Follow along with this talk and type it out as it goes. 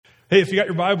Hey, if you got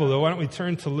your Bible, though, why don't we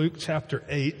turn to Luke chapter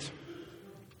 8?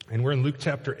 And we're in Luke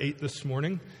chapter 8 this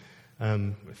morning.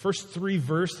 First 3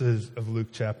 verses of Luke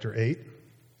chapter 8.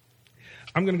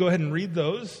 I'm going to go ahead and read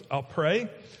those. I'll pray,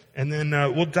 and then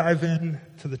we'll dive in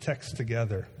to the text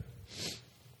together.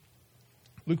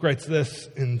 Luke writes this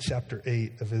in chapter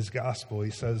 8 of his gospel.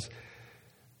 He says,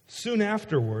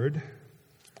 actually,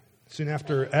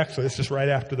 it's just right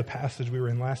after the passage we were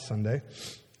in last Sunday.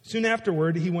 Soon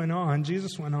afterward,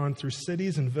 Jesus went on through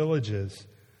cities and villages,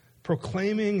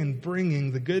 proclaiming and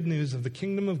bringing the good news of the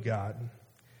kingdom of God.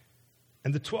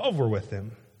 And the 12 were with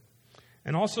him,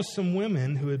 and also some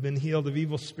women who had been healed of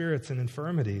evil spirits and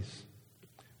infirmities.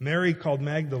 Mary called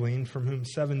Magdalene, from whom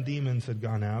 7 demons had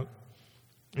gone out,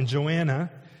 and Joanna,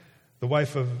 the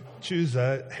wife of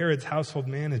Chuza, Herod's household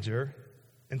manager,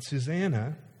 and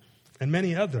Susanna, and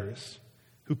many others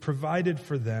who provided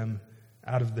for them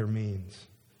out of their means.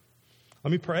 Let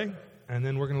me pray, and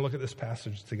then we're going to look at this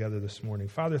passage together this morning.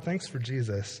 Father, thanks for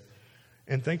Jesus,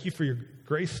 and thank you for your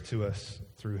grace to us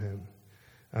through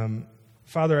him.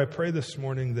 Father, I pray this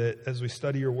morning that as we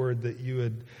study your word, that you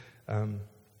would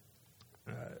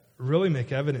really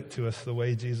make evident to us the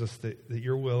way, Jesus, that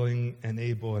you're willing and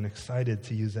able and excited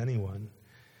to use anyone.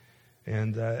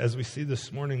 And as we see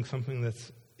this morning, something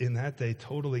that's in that day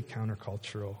totally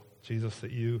countercultural, Jesus, that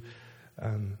you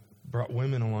brought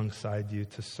women alongside you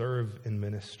to serve in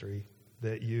ministry,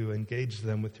 that you engaged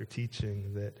them with your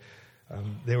teaching, that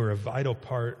they were a vital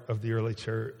part of the early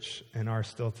church and are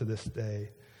still to this day,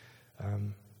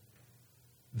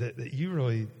 that you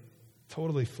really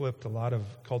totally flipped a lot of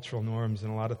cultural norms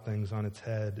and a lot of things on its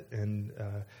head and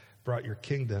brought your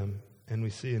kingdom, and we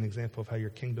see an example of how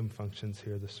your kingdom functions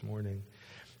here this morning.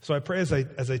 So I pray as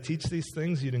I teach these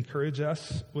things, you'd encourage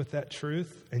us with that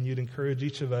truth, and you'd encourage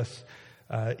each of us,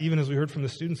 even as we heard from the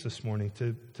students this morning,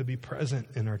 to be present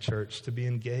in our church, to be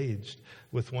engaged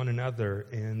with one another,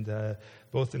 and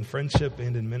both in friendship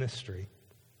and in ministry.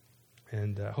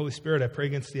 And Holy Spirit, I pray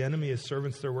against the enemy, as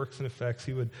servants, their works and effects.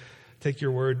 He would take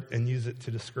your word and use it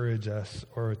to discourage us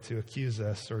or to accuse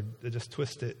us or to just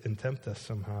twist it and tempt us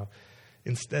somehow.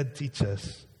 Instead, teach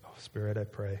us. Oh, Spirit, I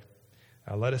pray.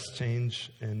 Let us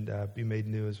change and be made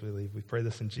new as we leave. We pray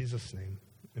this in Jesus' name.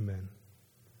 Amen.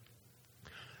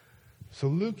 So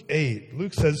Luke 8,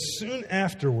 Luke says, soon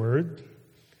afterward,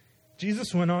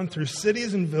 Jesus went on through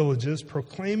cities and villages,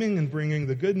 proclaiming and bringing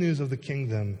the good news of the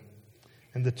kingdom.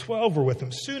 And the 12 were with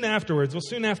him. Soon afterwards. Well,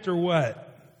 soon after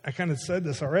what? I kind of said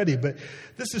this already, but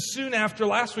this is soon after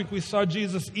last week we saw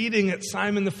Jesus eating at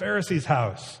Simon the Pharisee's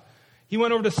house. He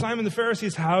went over to Simon the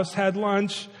Pharisee's house, had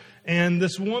lunch, and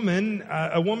this woman,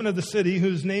 a woman of the city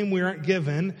whose name we aren't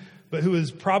given, but who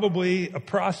is probably a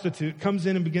prostitute, comes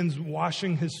in and begins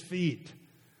washing his feet.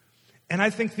 And I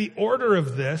think the order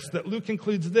of this, that Luke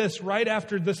includes this right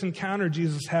after this encounter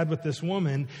Jesus had with this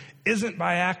woman, isn't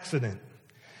by accident.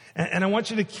 And I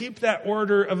want you to keep that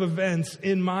order of events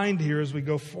in mind here as we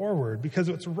go forward, because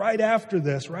it's right after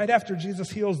this, right after Jesus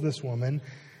heals this woman,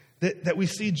 that we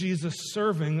see Jesus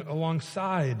serving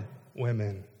alongside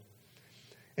women.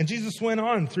 And Jesus went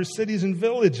on through cities and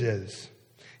villages.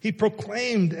 He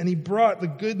proclaimed and he brought the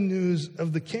good news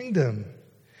of the kingdom.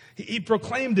 He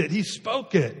proclaimed it. He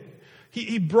spoke it.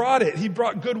 He brought it. He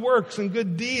brought good works and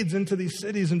good deeds into these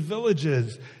cities and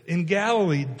villages in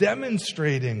Galilee,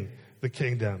 demonstrating the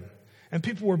kingdom. And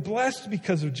people were blessed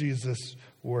because of Jesus'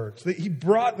 works. He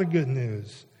brought the good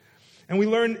news. And we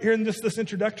learn here in just this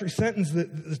introductory sentence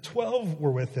that the 12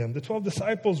 were with him. The 12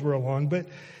 disciples were along, but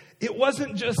it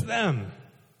wasn't just them.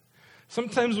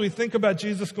 Sometimes we think about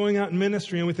Jesus going out in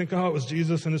ministry and we think, oh, it was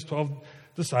Jesus and his 12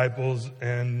 disciples.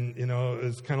 And,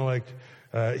 it's kind of like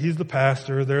he's the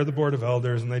pastor, they're the board of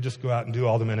elders, and they just go out and do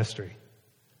all the ministry.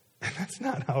 And that's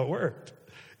not how it worked.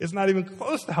 It's not even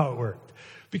close to how it worked.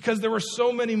 Because there were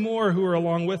so many more who were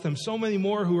along with him, so many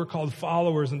more who were called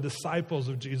followers and disciples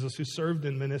of Jesus who served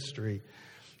in ministry.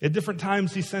 At different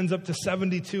times, he sends up to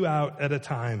 72 out at a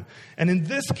time. And in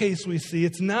this case, we see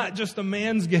it's not just a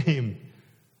man's game.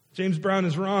 James Brown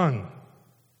is wrong.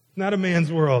 Not a man's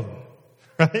world,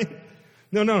 right?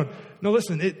 No,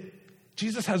 listen,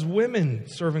 Jesus has women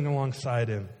serving alongside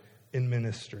him in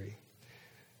ministry.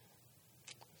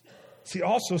 See,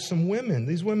 also some women.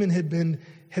 These women had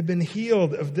been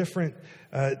healed of different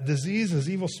diseases,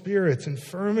 evil spirits,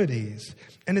 infirmities.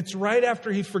 And it's right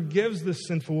after he forgives this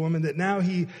sinful woman that now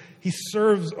he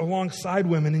serves alongside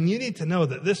women. And you need to know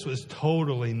that this was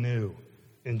totally new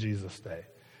in Jesus' day.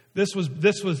 This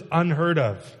was unheard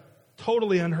of,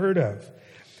 totally unheard of.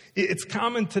 It's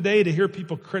common today to hear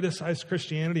people criticize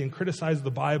Christianity and criticize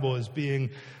the Bible as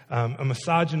being a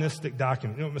misogynistic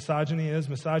document. You know what misogyny is?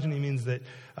 Misogyny means that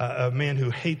a man who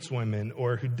hates women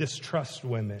or who distrusts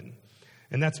women.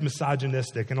 And that's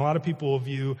misogynistic. And a lot of people will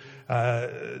view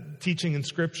teaching in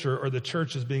Scripture or the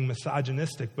church as being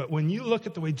misogynistic. But when you look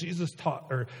at the way Jesus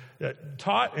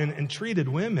taught and treated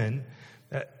women,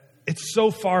 it's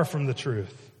so far from the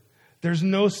truth. There's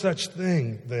no such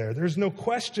thing there. There's no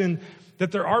question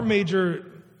that there are major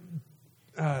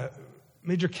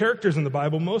characters in the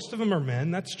Bible. Most of them are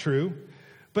men, that's true.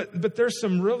 But there's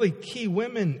some really key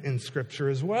women in Scripture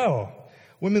as well.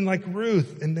 Women like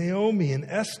Ruth and Naomi and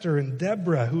Esther and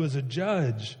Deborah, who was a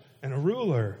judge and a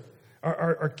ruler,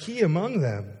 are key among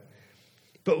them.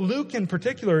 But Luke in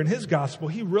particular, in his gospel,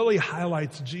 he really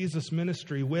highlights Jesus'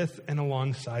 ministry with and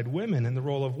alongside women and the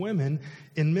role of women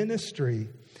in ministry.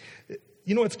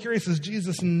 You know what's curious is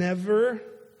Jesus never...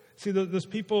 See, those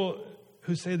people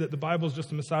who say that the Bible is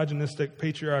just a misogynistic,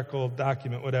 patriarchal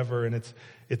document, whatever, and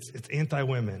it's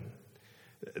anti-women.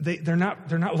 They're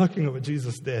not looking at what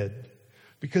Jesus did,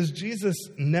 because Jesus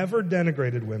never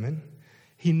denigrated women.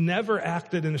 He never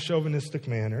acted in a chauvinistic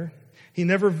manner. He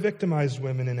never victimized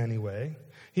women in any way.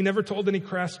 He never told any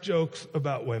crass jokes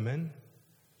about women.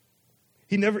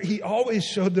 He always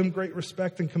showed them great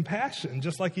respect and compassion,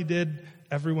 just like he did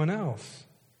everyone else.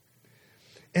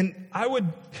 And I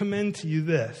would commend to you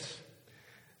this,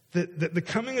 that the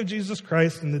coming of Jesus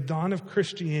Christ and the dawn of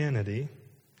Christianity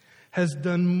has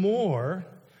done more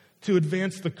to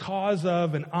advance the cause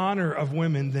of and honor of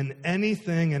women than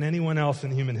anything and anyone else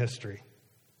in human history.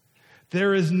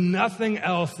 There is nothing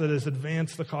else that has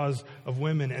advanced the cause of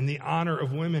women and the honor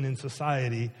of women in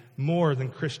society more than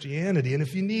Christianity. And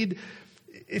if you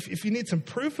need some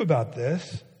proof about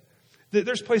this,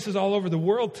 there's places all over the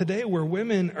world today where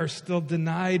women are still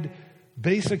denied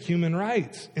basic human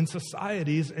rights in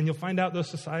societies, and you'll find out those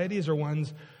societies are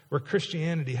ones where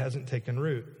Christianity hasn't taken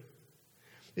root.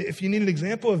 If you need an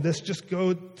example of this, just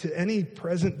go to any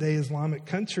present-day Islamic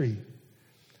country.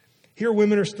 Here,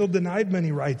 women are still denied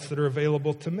many rights that are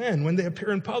available to men. When they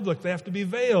appear in public, they have to be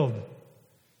veiled.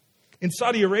 In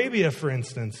Saudi Arabia, for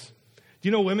instance, do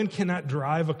you know women cannot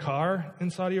drive a car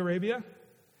in Saudi Arabia?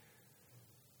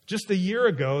 Just a year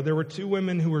ago, there were two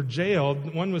women who were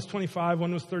jailed. One was 25,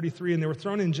 one was 33, and they were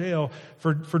thrown in jail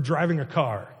for driving a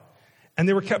car. And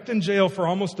they were kept in jail for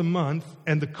almost a month,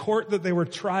 and the court that they were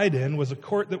tried in was a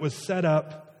court that was set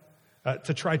up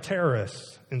to try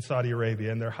terrorists in Saudi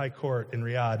Arabia, in their high court in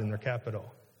Riyadh, in their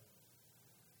capital.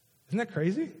 Isn't that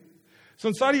crazy? So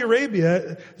in Saudi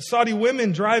Arabia, Saudi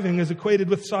women driving is equated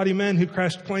with Saudi men who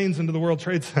crashed planes into the World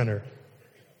Trade Center.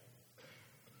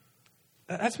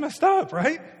 That's messed up,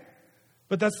 right?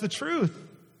 But that's the truth.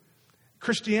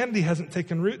 Christianity hasn't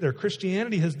taken root there.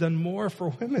 Christianity has done more for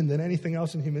women than anything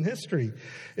else in human history.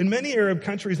 In many Arab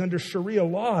countries under Sharia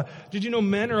law, did you know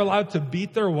men are allowed to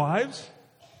beat their wives?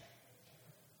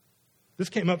 This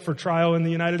came up for trial in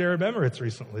the United Arab Emirates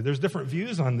recently. There's different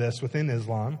views on this within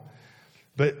Islam.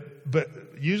 But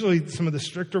usually some of the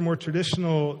stricter, more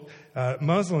traditional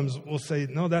Muslims will say,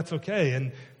 no, that's okay.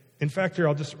 And in fact, here,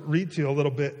 I'll just read to you a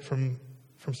little bit from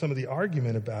some of the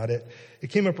argument about it.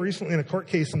 It came up recently in a court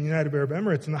case in the United Arab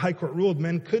Emirates, and the High Court ruled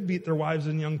men could beat their wives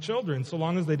and young children so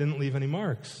long as they didn't leave any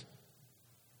marks.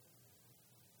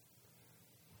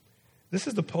 This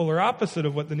is the polar opposite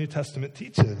of what the New Testament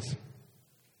teaches.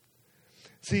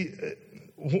 See,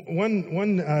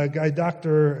 one guy,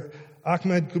 Dr.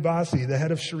 Ahmed Kubasi, the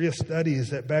head of Sharia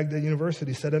studies at Baghdad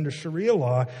University, said under Sharia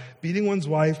law, beating one's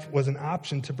wife was an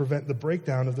option to prevent the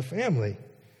breakdown of the family.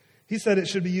 He said it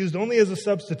should be used only as a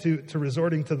substitute to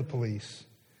resorting to the police.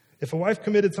 If a wife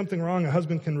committed something wrong, a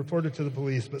husband can report it to the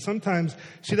police. But sometimes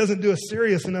she doesn't do a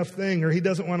serious enough thing, or he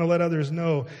doesn't want to let others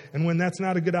know. And when that's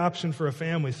not a good option for a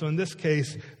family. So in this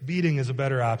case, beating is a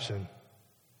better option.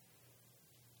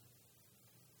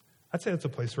 I'd say it's a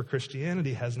place where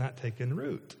Christianity has not taken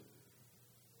root.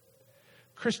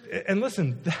 And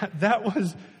listen, that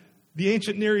was the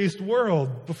ancient Near East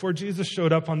world before Jesus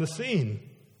showed up on the scene.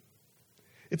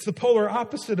 It's the polar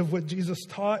opposite of what Jesus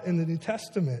taught in the New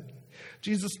Testament.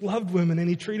 Jesus loved women, and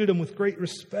he treated them with great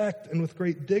respect and with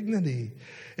great dignity.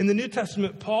 In the New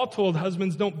Testament, Paul told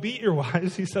husbands, don't beat your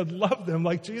wives. He said, love them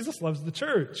like Jesus loves the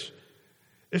church.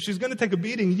 If she's going to take a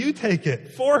beating, you take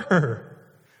it for her.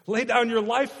 Lay down your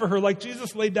life for her like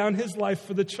Jesus laid down his life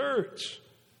for the church.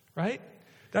 Right?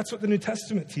 That's what the New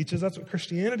Testament teaches. That's what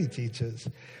Christianity teaches.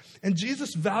 And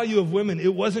Jesus' value of women,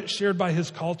 it wasn't shared by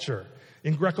his culture.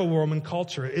 In Greco-Roman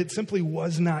culture, it simply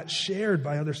was not shared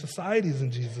by other societies in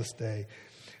Jesus' day.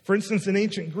 For instance, in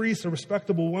ancient Greece, a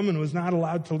respectable woman was not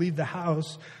allowed to leave the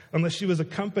house unless she was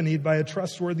accompanied by a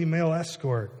trustworthy male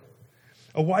escort.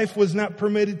 A wife was not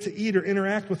permitted to eat or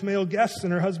interact with male guests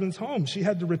in her husband's home. She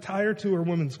had to retire to her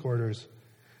women's quarters.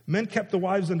 Men kept the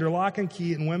wives under lock and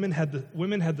key, and women had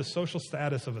the social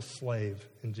status of a slave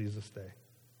in Jesus' day.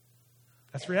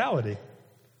 That's reality.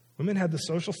 Women had the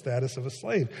social status of a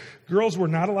slave. Girls were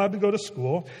not allowed to go to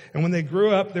school, and when they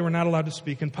grew up, they were not allowed to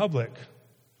speak in public.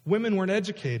 Women weren't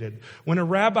educated. When a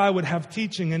rabbi would have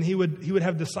teaching and he would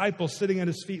have disciples sitting at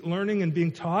his feet learning and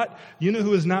being taught, you know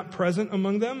who is not present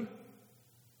among them?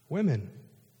 Women.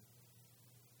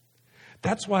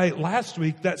 That's why last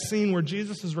week, that scene where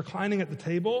Jesus is reclining at the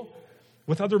table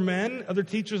with other men, other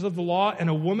teachers of the law, and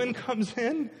a woman comes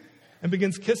in and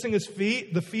begins kissing his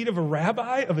feet, the feet of a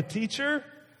rabbi, of a teacher,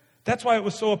 that's why it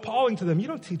was so appalling to them. You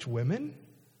don't teach women.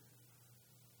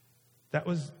 That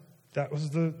was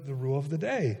the rule of the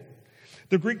day.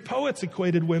 The Greek poets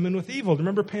equated women with evil.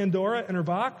 Remember Pandora and her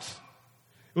box?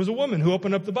 It was a woman who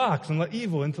opened up the box and let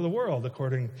evil into the world,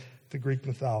 according to Greek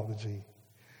mythology.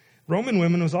 Roman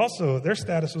women their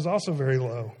status was also very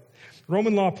low.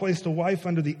 Roman law placed a wife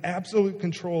under the absolute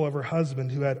control of her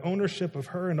husband, who had ownership of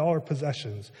her and all her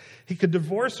possessions. He could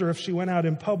divorce her if she went out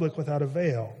in public without a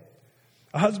veil.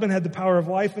 A husband had the power of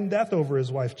life and death over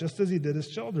his wife, just as he did his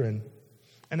children.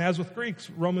 And as with Greeks,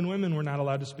 Roman women were not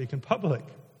allowed to speak in public.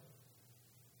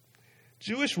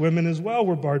 Jewish women as well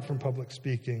were barred from public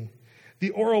speaking. The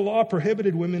oral law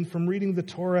prohibited women from reading the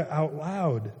Torah out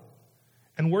loud.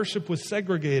 And worship was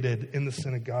segregated in the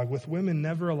synagogue, with women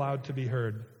never allowed to be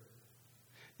heard.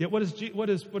 Yet what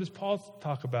does Paul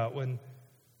talk about when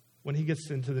he gets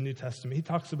into the New Testament? He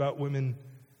talks about women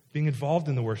being involved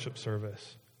in the worship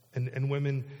service and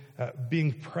women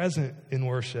being present in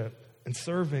worship and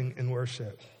serving in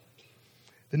worship.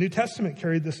 The New Testament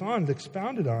carried this on and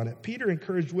expounded on it. Peter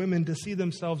encouraged women to see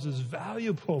themselves as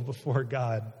valuable before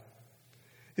God.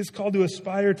 His call to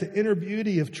aspire to inner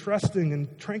beauty of trusting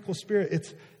and tranquil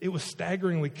spirit, it was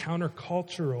staggeringly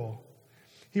countercultural.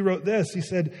 He wrote this, he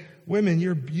said, "Women,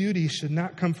 your beauty should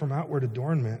not come from outward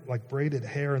adornment, like braided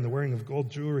hair and the wearing of gold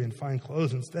jewelry and fine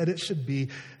clothes. Instead, it should be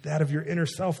that of your inner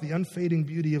self, the unfading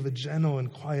beauty of a gentle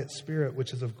and quiet spirit,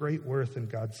 which is of great worth in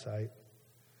God's sight."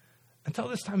 Until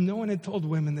this time, no one had told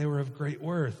women they were of great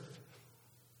worth.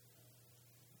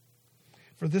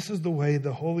 For this is the way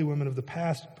the holy women of the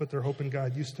past who put their hope in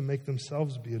God used to make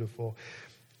themselves beautiful.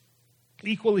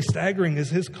 Equally staggering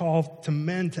is his call to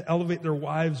men to elevate their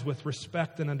wives with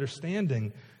respect and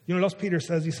understanding. You know what else Peter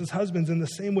says? He says, "Husbands, in the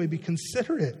same way, be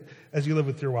considerate as you live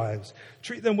with your wives.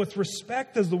 Treat them with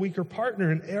respect as the weaker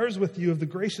partner and heirs with you of the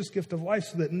gracious gift of life,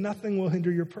 so that nothing will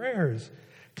hinder your prayers."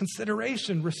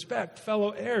 Consideration, respect,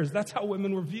 fellow heirs. That's how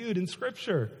women were viewed in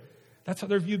Scripture. That's how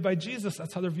they're viewed by Jesus.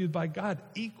 That's how they're viewed by God.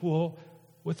 Equal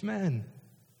with men.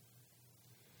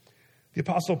 The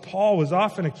Apostle Paul was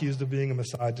often accused of being a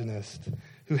misogynist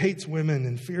who hates women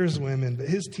and fears women, but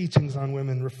his teachings on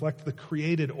women reflect the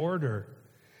created order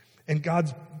and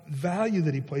God's value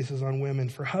that he places on women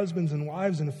for husbands and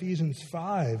wives in Ephesians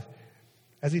 5,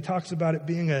 as he talks about it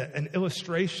being an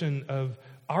illustration of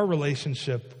our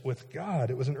relationship with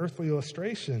God. It was an earthly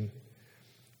illustration.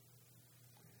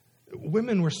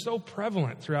 Women were so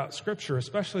prevalent throughout Scripture,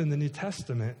 especially in the New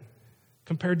Testament,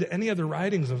 compared to any other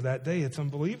writings of that day. It's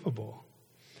unbelievable.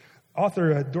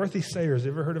 Author Dorothy Sayers,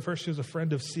 you ever heard of her? She was a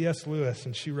friend of C.S. Lewis,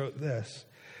 and she wrote this.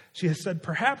 She has said,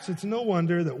 "Perhaps it's no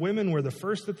wonder that women were the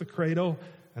first at the cradle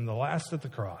and the last at the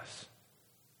cross.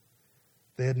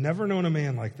 They had never known a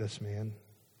man like this man,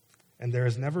 and there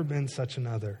has never been such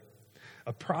another.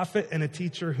 A prophet and a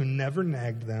teacher who never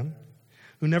nagged them,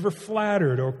 who never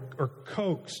flattered or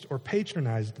coaxed or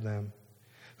patronized them,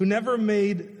 who never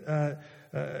made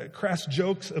crass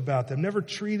jokes about them, never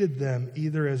treated them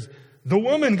either as the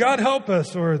woman, God help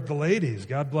us, or the ladies,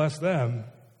 God bless them."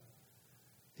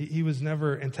 He was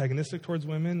never antagonistic towards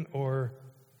women or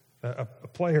a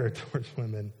player towards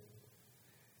women.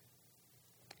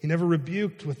 He never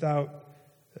rebuked without,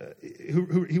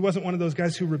 he wasn't one of those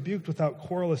guys who rebuked without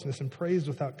querulousness and praised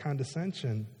without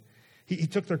condescension. He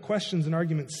took their questions and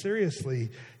arguments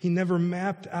seriously. He never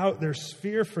mapped out their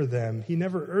sphere for them. He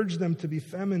never urged them to be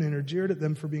feminine or jeered at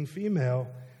them for being female.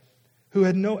 Who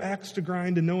had no axe to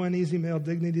grind and no uneasy male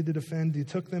dignity to defend, he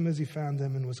took them as he found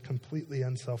them and was completely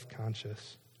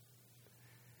unself-conscious.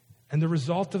 And the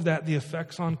result of that, the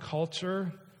effects on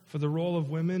culture for the role of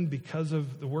women because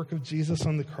of the work of Jesus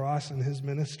on the cross and his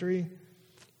ministry,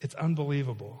 it's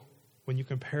unbelievable when you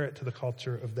compare it to the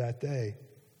culture of that day.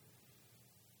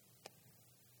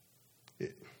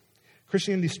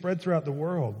 Christianity spread throughout the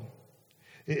world.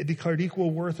 It declared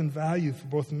equal worth and value for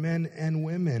both men and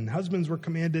women. Husbands were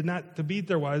commanded not to beat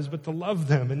their wives, but to love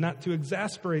them and not to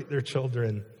exasperate their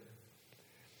children.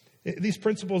 These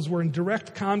principles were in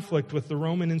direct conflict with the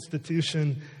Roman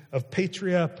institution of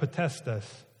patria potestas.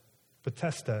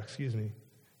 Potesta. You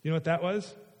know what that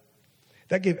was?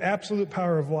 That gave absolute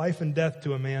power of life and death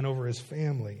to a man over his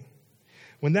family.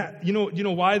 When that, you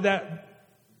know why that,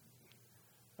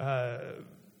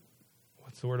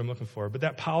 what's the word I'm looking for? But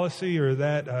that policy or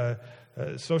that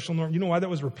social norm, you know why that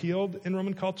was repealed in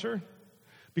Roman culture?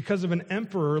 Because of an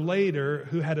emperor later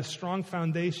who had a strong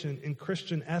foundation in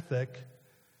Christian ethic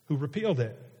who repealed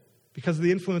it. Because of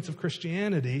the influence of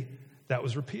Christianity, that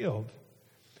was repealed.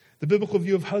 The biblical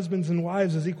view of husbands and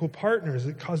wives as equal partners,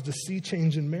 it caused a sea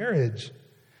change in marriage.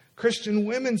 Christian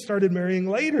women started marrying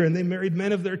later, and they married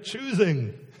men of their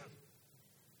choosing.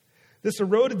 This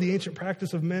eroded the ancient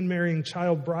practice of men marrying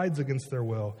child brides against their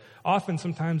will, often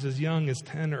sometimes as young as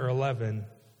 10 or 11.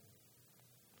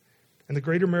 And the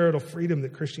greater marital freedom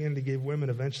that Christianity gave women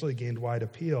eventually gained wide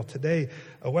appeal. Today,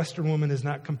 a Western woman is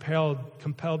not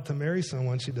compelled to marry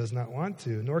someone she does not want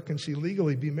to, nor can she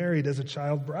legally be married as a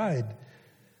child bride.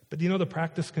 But do you know the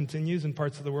practice continues in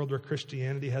parts of the world where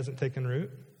Christianity hasn't taken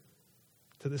root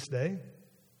to this day?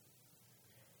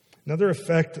 Another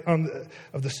effect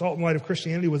of the salt and light of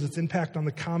Christianity was its impact on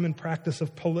the common practice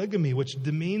of polygamy, which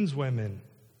demeans women.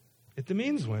 It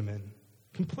demeans women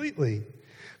completely.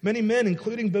 Many men,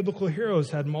 including biblical heroes,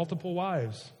 had multiple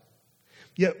wives.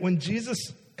 Yet when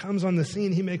Jesus comes on the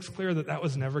scene, he makes clear that that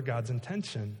was never God's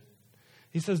intention.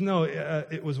 He says, no,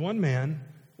 it was one man,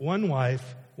 one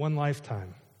wife, one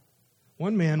lifetime.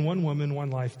 One man, one woman,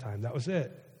 one lifetime. That was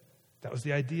it. That was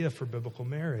the idea for biblical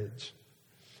marriage.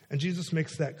 And Jesus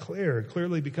makes that clear.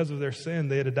 Clearly, because of their sin,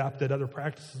 they had adopted other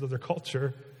practices of their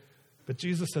culture. But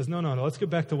Jesus says, no, let's get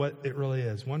back to what it really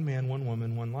is. One man, one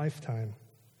woman, one lifetime.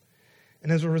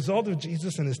 And as a result of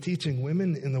Jesus and his teaching,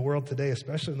 women in the world today,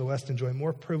 especially in the West, enjoy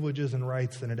more privileges and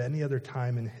rights than at any other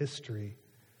time in history.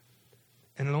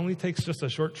 And it only takes just a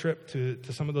short trip to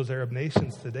some of those Arab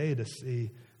nations today to see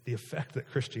the effect that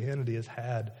Christianity has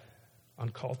had on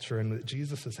culture and that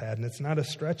Jesus has had. And it's not a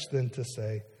stretch then to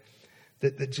say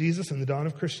that Jesus in the dawn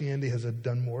of Christianity has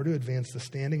done more to advance the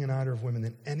standing and honor of women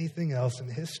than anything else in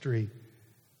history.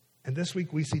 And this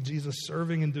week we see Jesus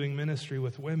serving and doing ministry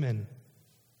with women.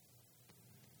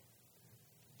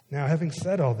 Now, having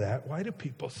said all that, why do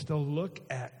people still look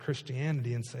at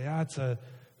Christianity and say, it's a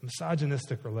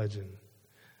misogynistic religion?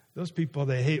 Those people,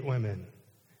 they hate women.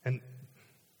 And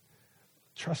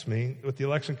trust me, with the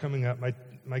election coming up,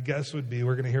 my guess would be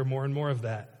we're going to hear more and more of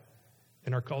that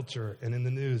in our culture and in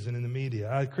the news and in the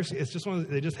media. It's just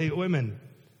they just hate women.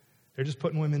 They're just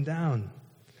putting women down.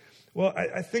 Well,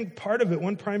 I think part of it,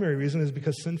 one primary reason, is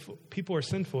because people are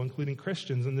sinful, including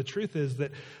Christians. And the truth is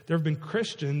that there have been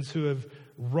Christians who have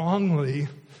wrongly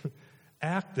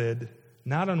acted,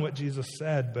 not on what Jesus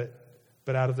said,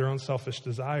 but out of their own selfish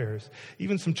desires.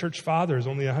 Even some church fathers,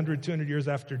 only 100, 200 years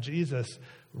after Jesus,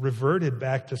 reverted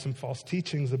back to some false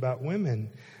teachings about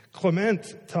women.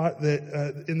 Clement taught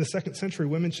that in the 2nd century,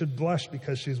 women should blush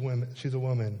because she's a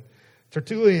woman.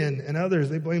 Tertullian and others,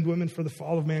 they blamed women for the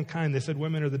fall of mankind. They said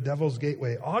women are the devil's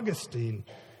gateway. Augustine,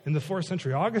 in the 4th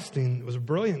century, Augustine was a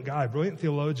brilliant guy, brilliant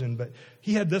theologian, but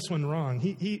he had this one wrong.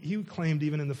 He claimed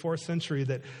even in the 4th century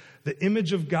that the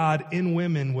image of God in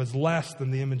women was less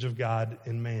than the image of God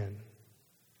in man.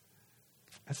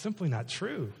 That's simply not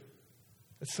true.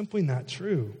 It's simply not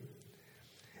true.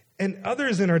 And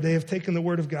others in our day have taken the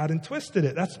word of God and twisted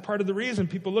it. That's part of the reason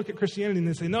people look at Christianity and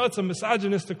they say, no, it's a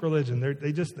misogynistic religion.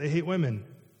 They hate women.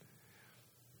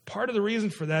 Part of the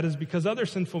reason for that is because other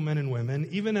sinful men and women,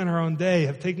 even in our own day,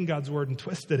 have taken God's word and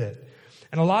twisted it.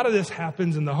 And a lot of this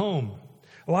happens in the home.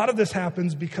 A lot of this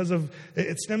happens because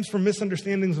it stems from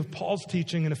misunderstandings of Paul's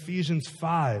teaching in Ephesians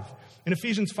 5. In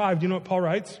Ephesians 5, do you know what Paul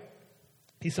writes?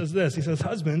 He says this. He says,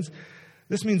 husbands,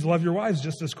 this means love your wives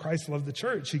just as Christ loved the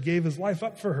church. He gave his life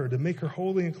up for her to make her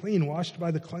holy and clean, washed by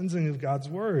the cleansing of God's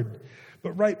word.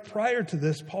 But right prior to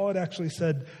this, Paul had actually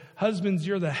said, husbands,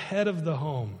 you're the head of the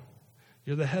home.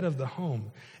 You're the head of the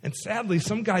home. And sadly,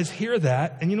 some guys hear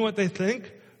that, and you know what they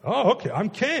think? Oh, okay, I'm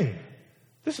king.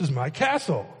 This is my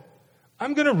castle.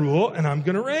 I'm going to rule, and I'm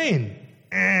going to reign.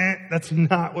 That's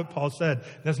not what Paul said.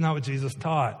 That's not what Jesus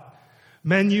taught.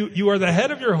 Men, you are the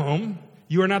head of your home.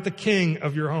 You are not the king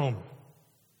of your home.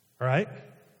 All right?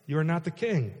 You are not the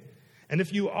king. And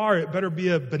if you are, it better be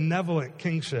a benevolent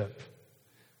kingship,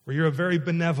 where you're a very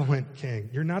benevolent king.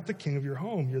 You're not the king of your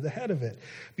home. You're the head of it.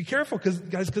 Be careful,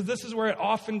 because this is where it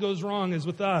often goes wrong, is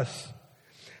with us.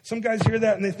 Some guys hear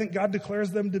that and they think God declares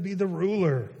them to be the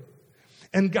ruler.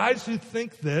 And guys who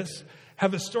think this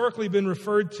have historically been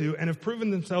referred to and have proven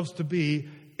themselves to be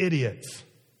idiots.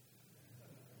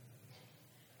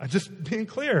 I'm just being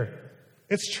clear.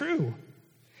 It's true.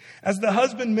 As the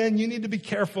husbandmen, you need to be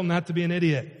careful not to be an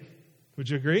idiot.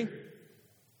 Would you agree?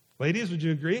 Ladies, would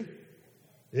you agree?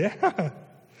 Yeah.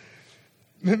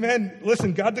 Men,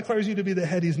 listen, God declares you to be the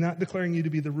head. He's not declaring you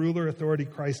to be the ruler, authority,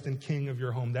 Christ, and king of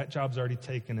your home. That job's already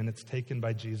taken, and it's taken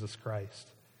by Jesus Christ.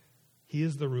 He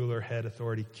is the ruler, head,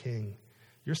 authority, king.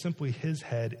 You're simply his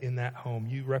head in that home.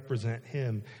 You represent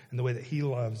him in the way that he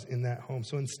loves in that home.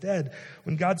 So instead,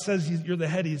 when God says you're the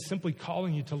head, he's simply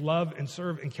calling you to love and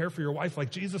serve and care for your wife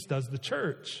like Jesus does the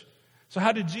church. So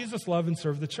how did Jesus love and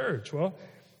serve the church? Well,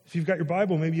 if you've got your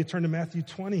Bible, maybe you turn to Matthew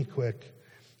 20 quick.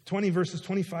 20 verses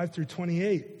 25 through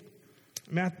 28.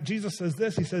 Jesus says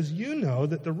this. He says, you know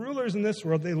that the rulers in this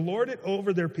world, they lord it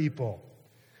over their people.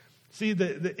 See,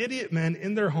 the idiot men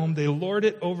in their home, they lord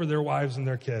it over their wives and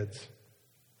their kids.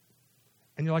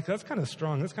 And you're like, that's kind of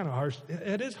strong. That's kind of harsh.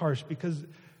 It is harsh because,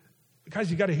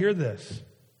 guys, you got to hear this.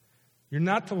 You're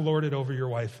not to lord it over your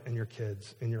wife and your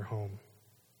kids in your home.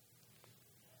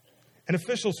 And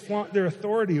officials flaunt their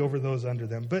authority over those under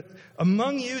them. But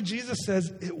among you, Jesus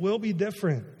says, it will be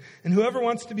different. And whoever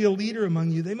wants to be a leader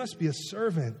among you, they must be a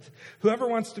servant. Whoever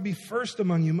wants to be first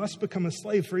among you must become a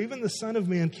slave. For even the Son of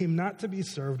Man came not to be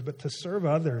served, but to serve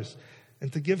others,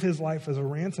 and to give his life as a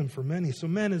ransom for many. So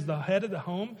men, as the head of the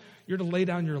home, you're to lay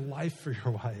down your life for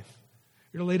your wife.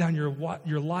 You're to lay down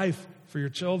your life for your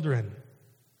children.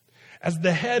 As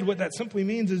the head, what that simply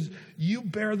means is you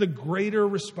bear the greater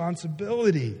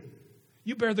responsibility.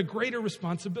 You bear the greater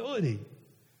responsibility.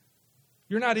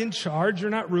 You're not in charge.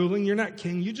 You're not ruling. You're not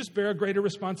king. You just bear a greater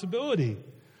responsibility.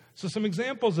 So some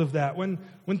examples of that. When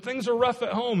things are rough at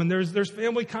home and there's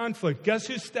family conflict, guess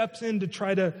who steps in to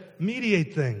try to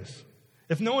mediate things?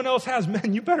 If no one else has,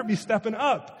 men, you better be stepping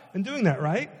up and doing that,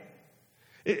 right?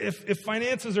 If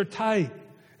finances are tight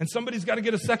and somebody's got to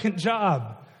get a second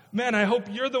job, man, I hope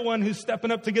you're the one who's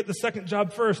stepping up to get the second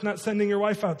job first, not sending your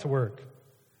wife out to work.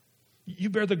 You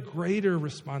bear the greater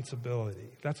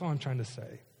responsibility. That's all I'm trying to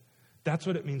say. That's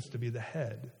what it means to be the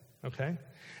head, okay?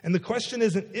 And the question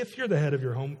isn't if you're the head of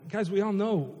your home. Guys, we all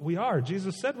know we are.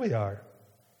 Jesus said we are.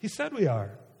 He said we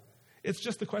are. It's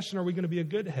just the question, are we going to be a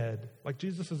good head, like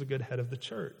Jesus is a good head of the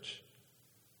church?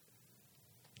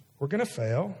 We're going to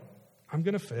fail. I'm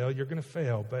going to fail. You're going to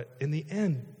fail. But in the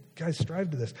end, guys,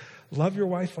 strive to this. Love your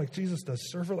wife like Jesus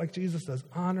does. Serve her like Jesus does.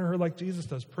 Honor her like Jesus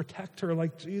does. Protect her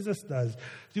like Jesus does.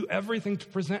 Do everything to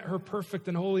present her perfect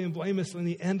and holy and blameless in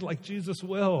the end like Jesus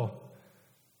will.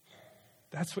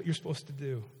 That's what you're supposed to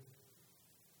do.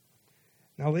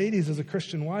 Now, ladies, as a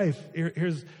Christian wife,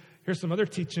 here's some other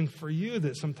teaching for you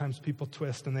that sometimes people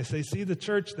twist. And they say, see, the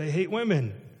church, they hate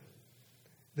women.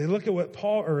 They look at what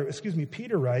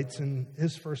Peter writes in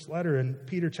his first letter in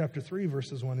Peter chapter 3,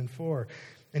 verses 1 and 4.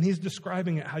 And he's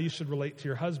describing it, how you should relate to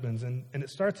your husbands. And it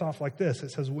starts off like this.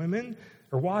 It says,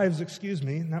 wives,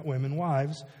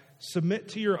 submit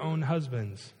to your own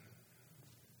husbands.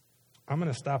 I'm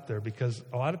going to stop there because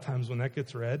a lot of times when that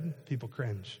gets read, people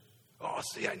cringe. Oh,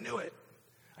 see, I knew it.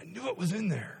 I knew it was in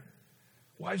there.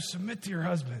 Wives, submit to your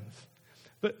husbands.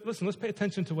 But listen, let's pay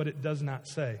attention to what it does not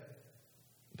say.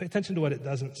 Pay attention to what it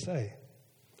doesn't say.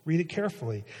 Read it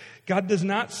carefully. God does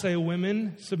not say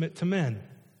women submit to men.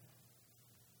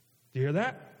 Do you hear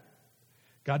that?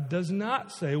 God does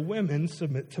not say women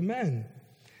submit to men.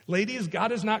 Ladies,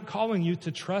 God is not calling you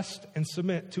to trust and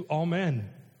submit to all men.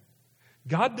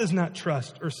 God does not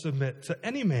trust or submit to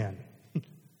any man.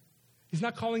 He's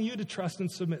not calling you to trust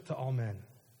and submit to all men.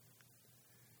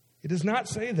 He does not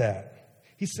say that.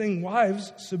 He's saying,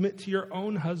 wives, submit to your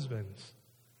own husbands.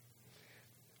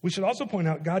 We should also point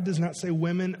out, God does not say,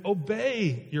 women,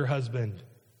 obey your husband.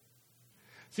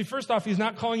 See, first off, he's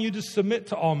not calling you to submit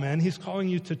to all men. He's calling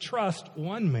you to trust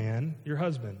one man, your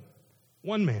husband.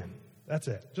 One man. That's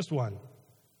it. Just one.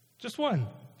 Just one.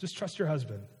 Just trust your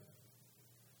husband.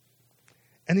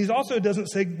 And he also doesn't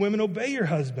say, women, obey your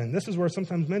husband. This is where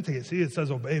sometimes men take it. See, it says,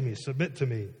 obey me, submit to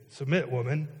me. Submit,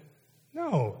 woman.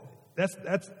 No.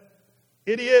 That's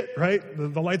idiot, right?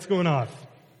 The light's going off.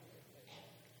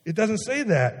 It doesn't say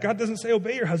that. God doesn't say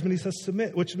obey your husband. He says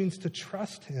submit, which means to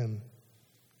trust him.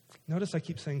 Notice I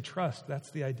keep saying trust. That's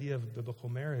the idea of biblical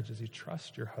marriage, is you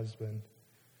trust your husband.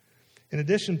 In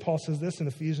addition, Paul says this in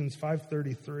Ephesians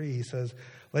 5:33. He says,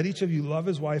 let each of you love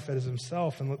his wife as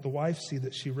himself, and let the wife see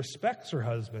that she respects her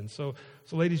husband. So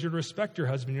ladies, you're to respect your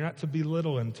husband. You're not to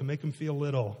belittle him, to make him feel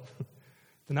little.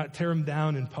 To not tear him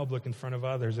down in public in front of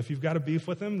others. If you've got a beef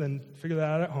with him, then figure that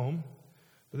out at home.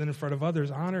 But then in front of others,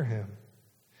 honor him.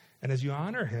 And as you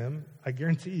honor him, I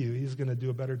guarantee you he's going to do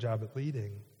a better job at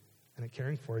leading and at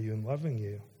caring for you and loving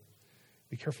you.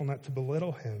 Be careful not to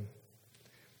belittle him.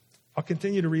 I'll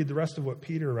continue to read the rest of what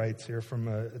Peter writes here from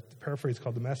a paraphrase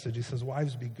called The Message. He says,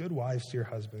 wives, be good wives to your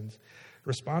husbands,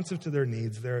 responsive to their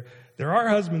needs. There are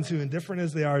husbands who, indifferent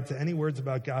as they are to any words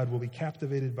about God, will be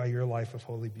captivated by your life of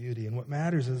holy beauty. And what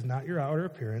matters is not your outer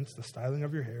appearance, the styling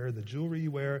of your hair, the jewelry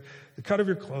you wear, the cut of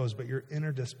your clothes, but your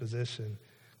inner disposition.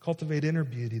 Cultivate inner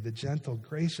beauty, the gentle,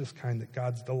 gracious kind that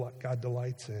God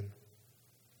delights in.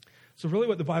 So really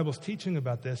what the Bible's teaching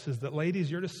about this is that, ladies,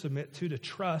 you're to submit to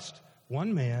trust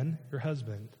one man, your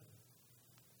husband.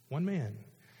 One man.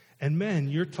 And men,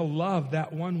 you're to love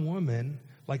that one woman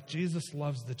like Jesus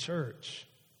loves the church.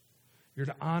 You're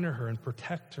to honor her and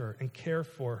protect her and care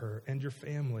for her and your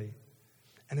family.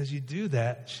 And as you do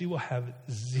that, she will have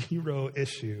zero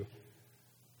issue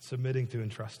submitting to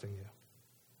and trusting you.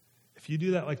 If you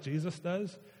do that like Jesus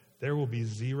does, there will be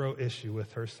zero issue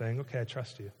with her saying, okay, I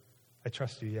trust you. I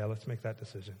trust you. Yeah, let's make that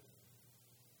decision.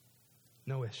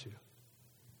 No issue.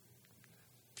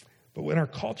 But when our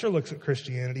culture looks at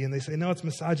Christianity and they say, no, it's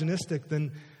misogynistic,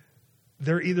 then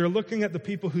they're either looking at the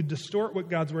people who distort what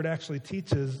God's word actually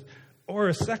teaches, or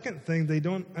a second thing, they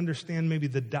don't understand maybe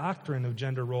the doctrine of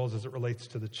gender roles as it relates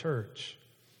to the church.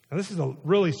 Now, this is a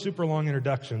really super long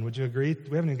introduction. Would you agree?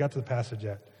 We haven't even got to the passage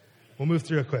yet. We'll move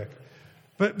through it quick.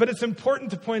 But it's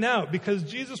important to point out, because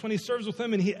Jesus, when he serves with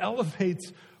women, he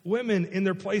elevates women in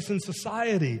their place in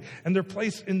society and their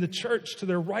place in the church to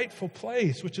their rightful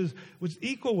place, which is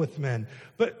equal with men.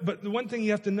 But the one thing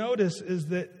you have to notice is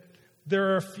that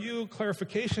there are a few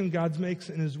clarifications God makes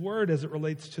in his word as it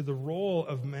relates to the role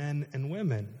of men and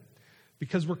women.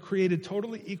 Because we're created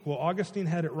totally equal. Augustine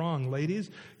had it wrong.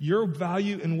 Ladies, your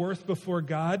value and worth before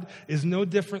God is no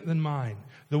different than mine.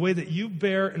 The way that you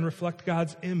bear and reflect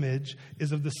God's image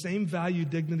is of the same value,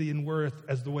 dignity, and worth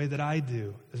as the way that I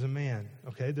do as a man.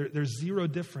 Okay? There's zero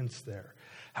difference there.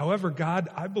 However, God,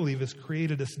 I believe, has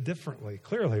created us differently.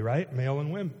 Clearly, right? Male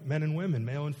and women, men and women,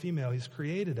 male and female. He's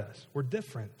created us. We're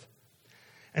different.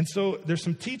 And so there's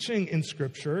some teaching in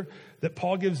Scripture that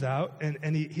Paul gives out,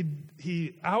 and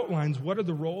he outlines what are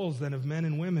the roles then of men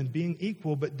and women being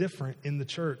equal but different in the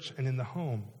church and in the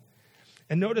home.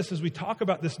 And notice as we talk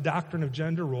about this doctrine of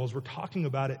gender roles, we're talking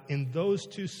about it in those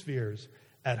two spheres,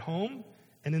 at home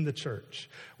and in the church.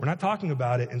 We're not talking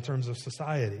about it in terms of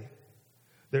society.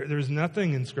 There's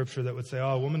nothing in Scripture that would say,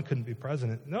 oh, a woman couldn't be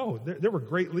president. No, there were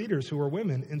great leaders who were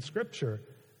women in Scripture.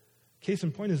 Case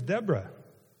in point is Deborah.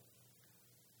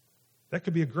 That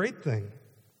could be a great thing.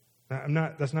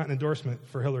 That's not an endorsement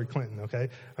for Hillary Clinton, okay?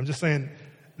 I'm just saying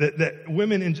that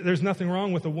women, there's nothing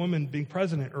wrong with a woman being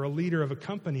president or a leader of a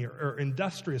company or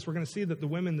industrious. We're going to see that the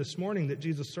women this morning that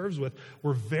Jesus serves with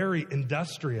were very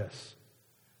industrious.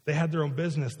 They had their own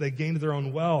business. They gained their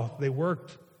own wealth. They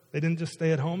worked. They didn't just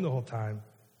stay at home the whole time.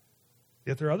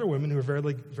 Yet there are other women who are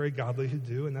very, very godly who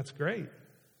do, and that's great.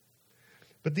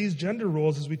 But these gender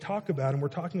roles, as we talk about them, we're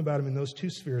talking about them in those two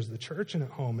spheres, the church and at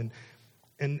home, and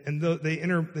they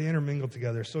intermingle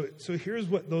together. So here's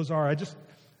what those are.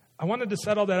 I wanted to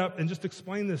set all that up and just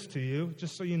explain this to you,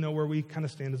 just so you know where we kind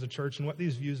of stand as a church and what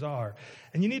these views are.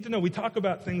 And you need to know, we talk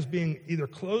about things being either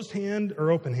closed-hand or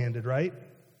open-handed, right?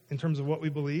 In terms of what we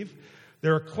believe.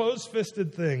 There are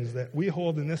closed-fisted things that we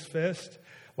hold in this fist,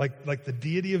 like the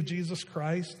deity of Jesus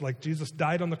Christ, like Jesus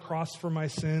died on the cross for my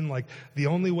sin, like the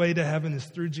only way to heaven is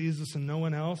through Jesus and no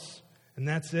one else, and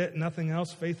that's it, nothing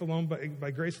else, faith alone, by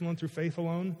grace alone, through faith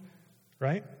alone,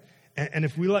 right? And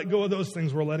if we let go of those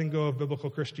things, we're letting go of biblical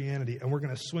Christianity, and we're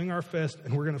going to swing our fist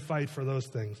and we're going to fight for those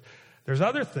things. There's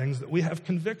other things that we have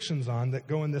convictions on that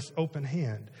go in this open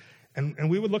hand. And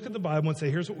we would look at the Bible and say,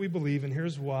 here's what we believe and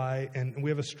here's why, and we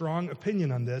have a strong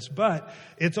opinion on this, but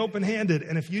it's open-handed,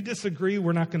 and if you disagree,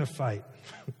 we're not going to fight.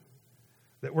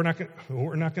 That we're not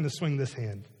going to swing this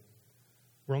hand.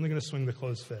 We're only going to swing the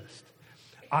closed fist.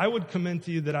 I would commend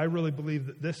to you that I really believe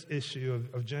that this issue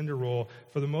of gender role,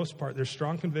 for the most part, there's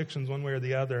strong convictions one way or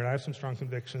the other, and I have some strong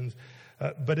convictions,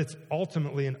 but it's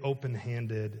ultimately an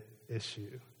open-handed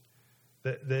issue.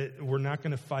 That we're not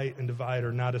going to fight and divide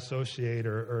or not associate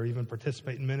or even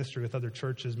participate in ministry with other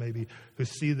churches maybe who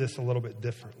see this a little bit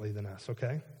differently than us,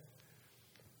 okay?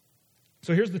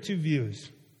 So here's the two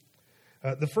views.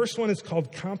 The first one is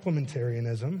called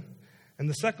complementarianism, and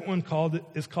the second one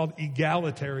is called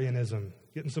egalitarianism.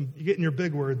 You're getting your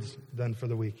big words done for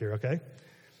the week here, okay?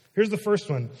 Here's the first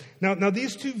one. Now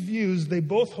these two views, they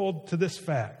both hold to this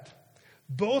fact.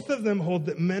 Both of them hold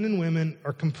that men and women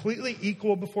are completely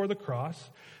equal before the cross.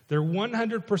 They're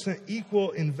 100%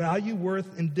 equal in value,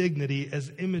 worth, and dignity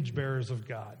as image bearers of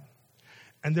God.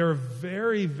 And there are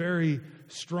very, very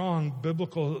strong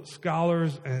biblical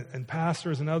scholars and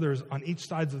pastors and others on each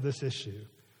sides of this issue.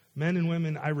 Men and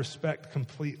women I respect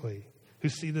completely who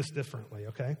see this differently,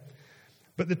 okay?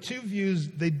 But the two views,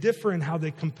 they differ in how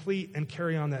they complete and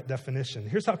carry on that definition.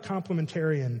 Here's how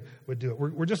complementarian would do it.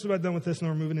 We're just about done with this and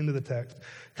we're moving into the text.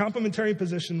 Complementarian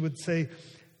position would say,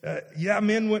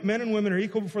 men and women are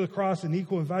equal before the cross and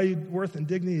equal in value, worth, and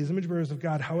dignity as image bearers of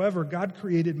God. However, God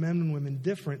created men and women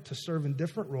different to serve in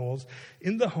different roles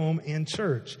in the home and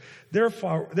church.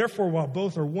 Therefore, while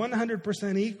both are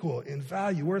 100% equal in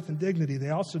value, worth, and dignity, they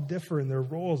also differ in their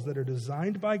roles that are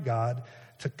designed by God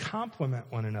to complement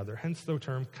one another, hence the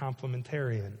term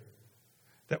complementarian.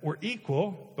 That we're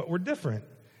equal, but we're different.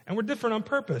 And we're different on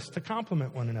purpose to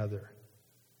complement one another.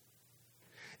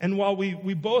 And while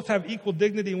we both have equal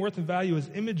dignity and worth and value as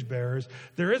image bearers,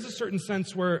 there is a certain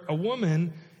sense where a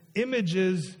woman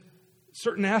images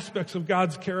certain aspects of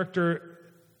God's character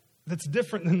that's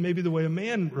different than maybe the way a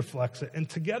man reflects it. And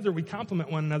together we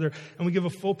complement one another and we give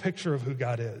a full picture of who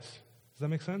God is. Does that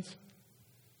make sense?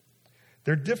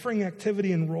 Their differing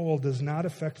activity and role does not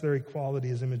affect their equality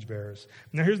as image bearers.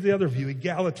 Now here's the other view,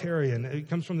 egalitarian. It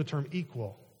comes from the term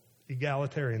equal.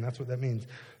 Egalitarian, that's what that means.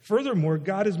 Furthermore,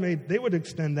 God has made, they would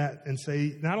extend that and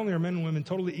say, not only are men and women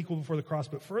totally equal before the cross,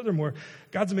 but furthermore,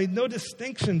 God's made no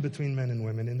distinction between men and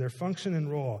women in their function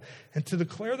and role. And to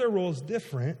declare their roles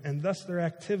different, and thus their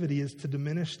activity, is to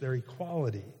diminish their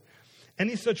equality.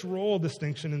 Any such role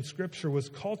distinction in Scripture was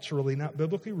culturally not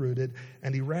biblically rooted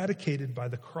and eradicated by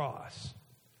the cross.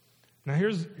 Now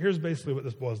here's basically what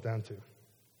this boils down to.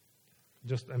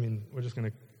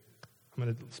 I'm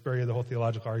going to spare you the whole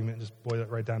theological argument and just boil it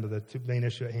right down to the main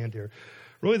issue at hand here.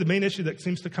 Really, the main issue that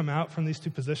seems to come out from these two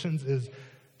positions is,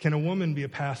 can a woman be a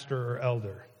pastor or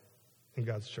elder in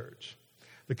God's church?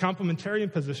 The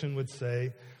complementarian position would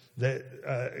say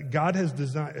that God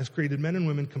has created men and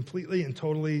women completely and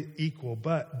totally equal,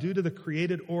 but due to the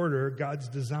created order, God's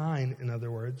design, in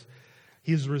other words,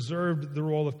 He's reserved the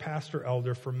role of pastor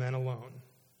elder for men alone.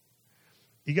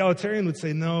 Egalitarian would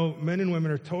say, no, men and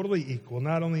women are totally equal,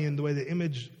 not only in the way they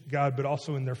image God, but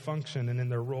also in their function and in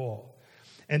their role.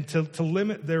 And to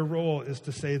limit their role is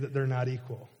to say that they're not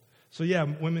equal. So yeah,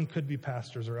 women could be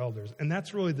pastors or elders. And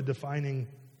that's really the defining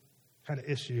kind of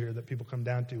issue here that people come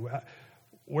down to.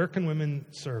 Where can women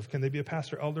serve? Can they be a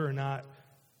pastor, elder, or not?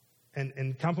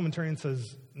 And complementarian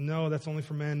says, no, that's only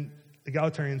for men.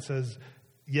 Egalitarian says,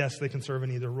 yes, they can serve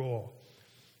in either role.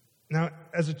 Now,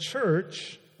 as a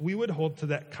church, we would hold to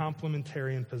that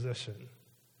complementarian position.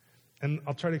 And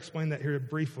I'll try to explain that here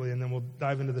briefly, and then we'll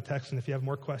dive into the text. And if you have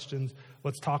more questions,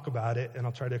 let's talk about it, and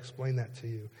I'll try to explain that to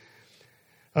you.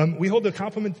 We hold the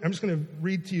complement. I'm just going to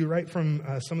read to you right from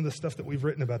some of the stuff that we've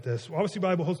written about this. Odyssey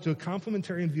Bible holds to a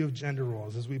complementarian view of gender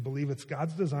roles, as we believe it's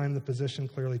God's design, the position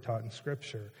clearly taught in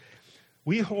Scripture.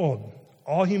 We hold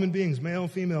all human beings, male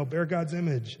and female, bear God's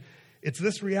image. It's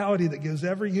this reality that gives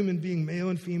every human being, male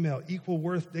and female, equal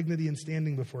worth, dignity, and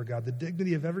standing before God. The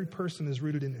dignity of every person is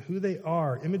rooted in who they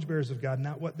are, image bearers of God,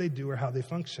 not what they do or how they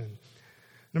function.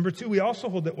 Number two, we also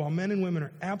hold that while men and women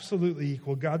are absolutely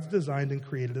equal, God's designed and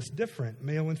created us different.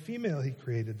 Male and female, He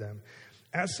created them.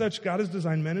 As such, God has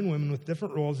designed men and women with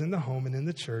different roles in the home and in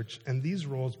the church, and these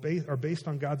roles are based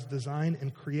on God's design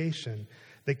and creation.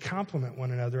 They complement one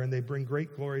another, and they bring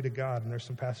great glory to God, and there's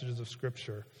some passages of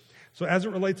Scripture. So as it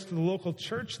relates to the local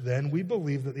church, then, we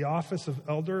believe that the office of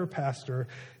elder or pastor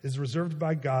is reserved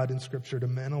by God in Scripture to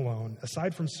men alone.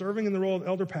 Aside from serving in the role of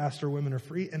elder pastor, women are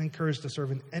free and encouraged to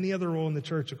serve in any other role in the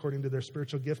church according to their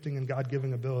spiritual gifting and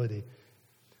God-giving ability.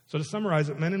 So to summarize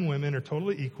it, men and women are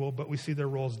totally equal, but we see their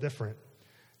roles different.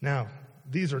 Now,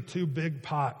 these are two big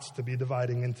pots to be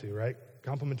dividing into, right?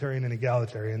 Complementarian and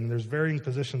egalitarian, and there's varying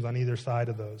positions on either side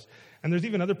of those. And there's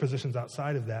even other positions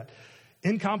outside of that.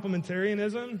 In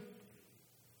complementarianism,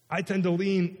 I tend to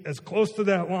lean as close to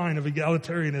that line of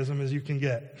egalitarianism as you can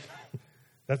get.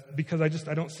 That's because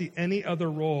I don't see any other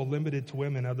role limited to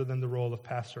women other than the role of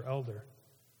pastor elder.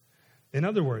 In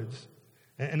other words,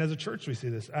 and as a church we see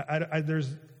this,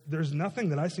 there's nothing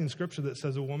that I see in Scripture that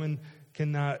says a woman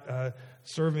cannot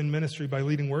serve in ministry by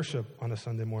leading worship on a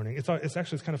Sunday morning. It's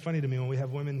kind of funny to me when we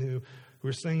have women who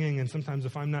are singing, and sometimes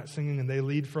if I'm not singing and they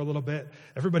lead for a little bit,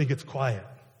 everybody gets quiet.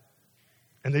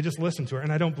 And they just listen to her.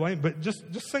 And I don't blame, but just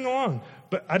sing along.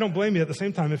 But I don't blame you at the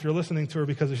same time if you're listening to her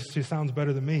because she sounds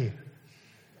better than me.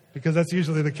 Because that's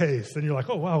usually the case. Then you're like,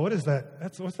 oh, wow, what is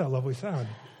that? What's that lovely sound?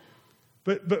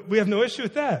 But we have no issue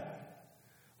with that.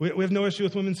 We have no issue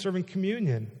with women serving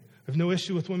communion. We have no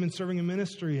issue with women serving in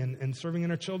ministry and serving in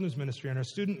our children's ministry and our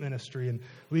student ministry and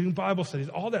leading Bible studies,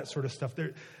 all that sort of stuff.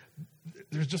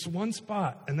 There's just one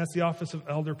spot, and that's the office of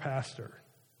elder pastor.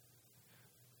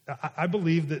 I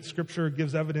believe that Scripture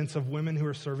gives evidence of women who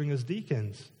are serving as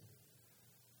deacons.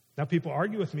 Now, people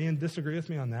argue with me and disagree with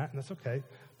me on that, and that's okay,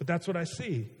 but that's what I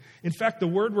see. In fact, the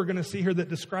word we're going to see here that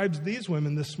describes these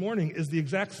women this morning is the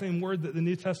exact same word that the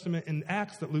New Testament in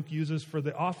Acts that Luke uses for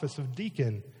the office of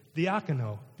deacon,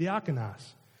 diakono, diakonos.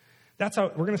 That's how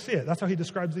we're going to see it. That's how he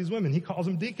describes these women. He calls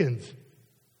them deacons.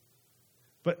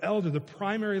 But elder, the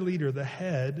primary leader, the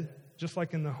head, just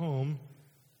like in the home,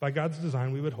 by God's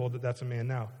design, we would hold that that's a man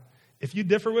now. If you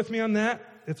differ with me on that,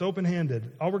 it's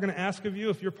open-handed. All we're going to ask of you,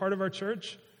 if you're part of our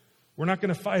church, we're not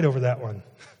going to fight over that one.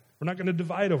 We're not going to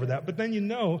divide over that. But then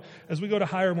as we go to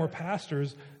hire more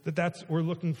pastors, we're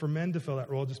looking for men to fill that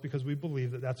role just because we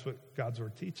believe that that's what God's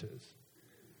word teaches.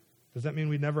 Does that mean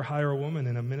we'd never hire a woman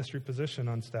in a ministry position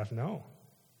on staff? No,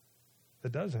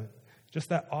 it doesn't. Just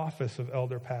that office of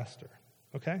elder pastor.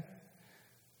 Okay?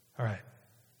 All right.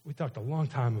 We talked a long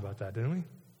time about that, didn't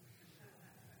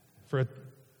we?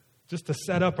 Just to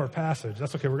set up our passage.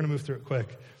 That's okay. We're going to move through it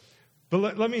quick.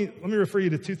 But let me refer you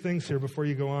to two things here before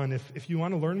you go on. If you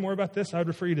want to learn more about this, I would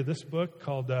refer you to this book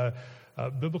called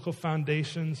Biblical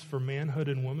Foundations for Manhood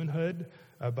and Womanhood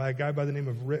by a guy by the name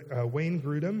of Wayne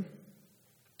Grudem.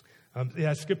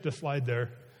 I skipped a slide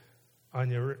there on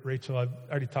you, Rachel. I've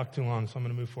already talked too long, so I'm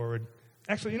going to move forward.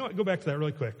 Actually, you know what? Go back to that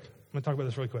really quick. I'm going to talk about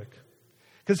this really quick.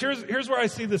 Because here's where I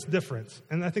see this difference,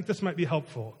 and I think this might be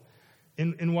helpful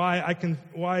in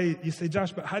why you say,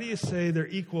 Josh, but how do you say they're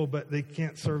equal but they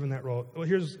can't serve in that role? Well,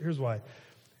 here's why.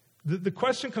 The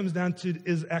question comes down to,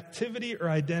 is activity or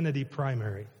identity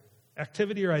primary?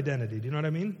 Activity or identity, do you know what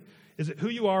I mean? Is it who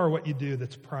you are or what you do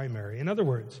that's primary? In other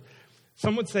words,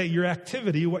 some would say your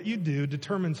activity, what you do,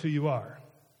 determines who you are.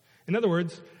 In other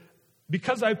words,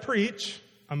 because I preach,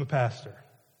 I'm a pastor.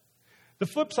 The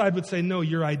flip side would say, no,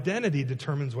 your identity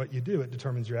determines what you do. It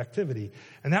determines your activity.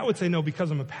 And that would say, no,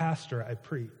 because I'm a pastor, I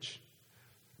preach.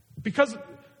 Because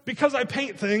I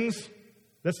paint things,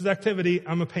 this is activity,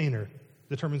 I'm a painter.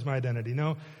 Determines my identity.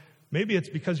 No, maybe it's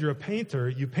because you're a painter,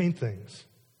 you paint things.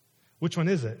 Which one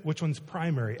is it? Which one's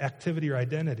primary, activity or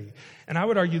identity? And I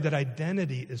would argue that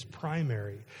identity is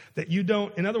primary. That you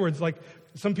don't, in other words, like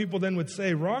some people then would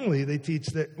say wrongly, they teach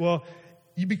that, well,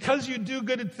 because you do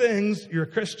good things, you're a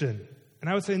Christian. And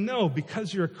I would say, no,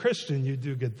 because you're a Christian, you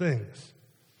do good things.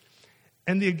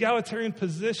 And the egalitarian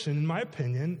position, in my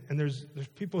opinion, and there's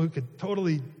people who could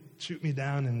totally shoot me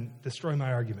down and destroy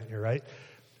my argument here, right?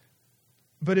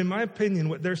 But in my opinion,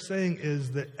 what they're saying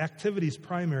is that activity is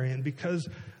primary, and because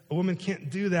a woman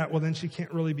can't do that, well, then she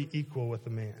can't really be equal with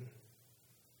a man.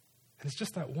 And it's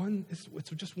just that one, it's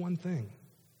just one thing.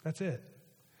 That's it.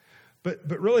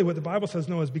 But really what the Bible says,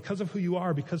 no, is because of who you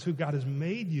are, because who God has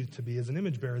made you to be as an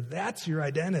image bearer, that's your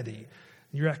identity.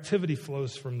 Your activity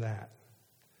flows from that.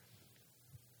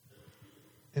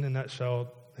 In a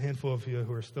nutshell, a handful of you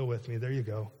who are still with me, there you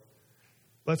go.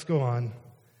 Let's go on.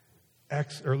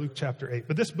 Luke chapter 8.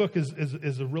 But this book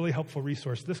is a really helpful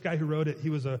resource. This guy who wrote it,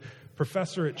 he was a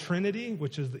professor at Trinity,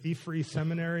 which is the E-Free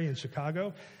Seminary in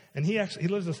Chicago. And he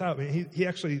lives this out. He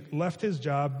actually left his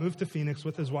job, moved to Phoenix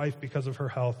with his wife because of her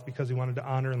health, because he wanted to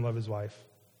honor and love his wife.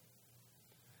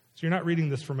 So you're not reading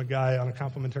this from a guy on a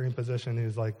complementarian position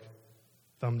who's like,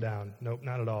 thumb down. Nope,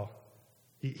 not at all.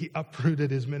 He uprooted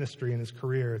his ministry and his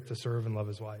career to serve and love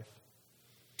his wife.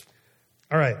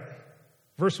 All right,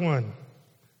 verse 1.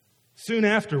 Soon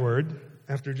afterward,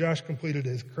 after Josh completed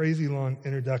his crazy long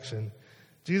introduction,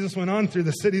 Jesus went on through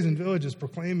the cities and villages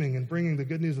proclaiming and bringing the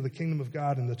good news of the kingdom of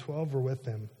God, and the 12 were with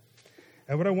him.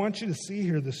 And what I want you to see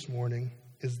here this morning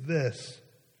is this,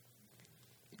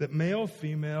 that male,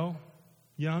 female,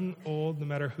 young, old, no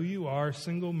matter who you are,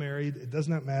 single, married, it does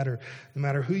not matter. No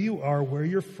matter who you are, where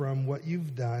you're from, what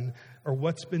you've done, or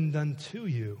what's been done to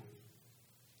you.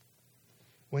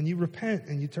 When you repent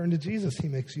and you turn to Jesus, he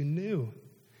makes you new.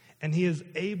 And he is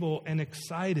able and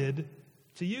excited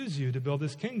to use you to build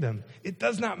his kingdom. It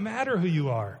does not matter who you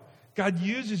are. God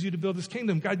uses you to build his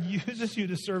kingdom. God uses you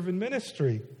to serve in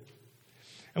ministry.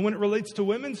 And when it relates to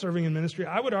women serving in ministry,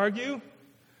 I would argue,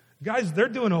 guys, they're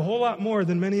doing a whole lot more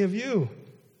than many of you,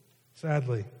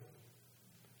 sadly.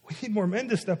 We need more men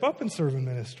to step up and serve in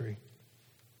ministry.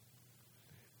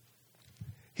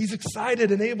 He's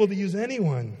excited and able to use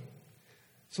anyone.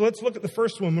 So let's look at the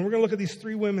first woman. We're going to look at these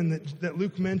three women that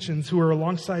Luke mentions who are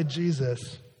alongside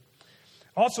Jesus.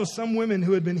 Also, some women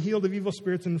who had been healed of evil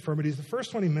spirits and infirmities. The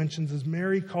first one he mentions is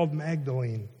Mary called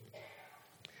Magdalene.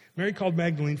 Mary called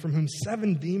Magdalene, from whom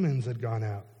 7 demons had gone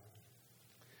out.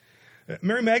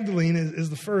 Mary Magdalene is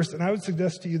the first, and I would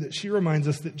suggest to you that she reminds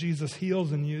us that Jesus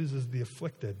heals and uses the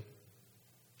afflicted.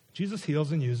 Jesus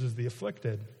heals and uses the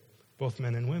afflicted, both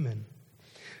men and women.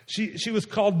 She was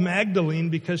called Magdalene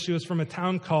because she was from a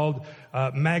town called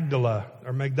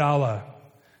Magdala.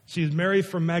 She's Mary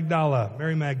from Magdala,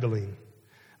 Mary Magdalene.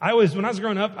 When I was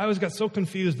growing up, I always got so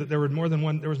confused that there was more than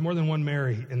one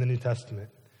Mary in the New Testament.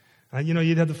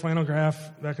 You'd have the flannel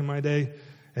graph back in my day,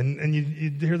 and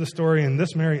you'd hear the story, and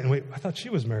this Mary, and wait, I thought she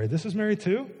was Mary. This is Mary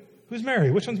too? Who's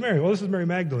Mary? Which one's Mary? Well, this is Mary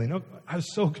Magdalene. Oh, I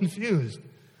was so confused.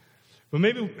 But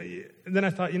then I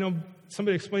thought,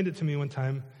 somebody explained it to me one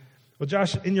time. Well,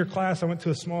 Josh, in your class, I went to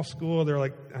a small school. There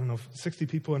were 60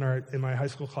 people in my high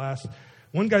school class.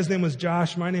 One guy's name was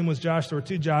Josh. My name was Josh. There were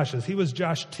two Joshes. He was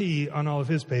Josh T on all of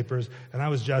his papers, and I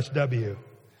was Josh W.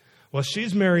 Well,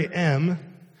 she's Mary M,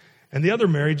 and the other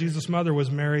Mary, Jesus' mother, was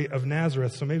Mary of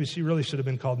Nazareth, so maybe she really should have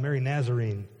been called Mary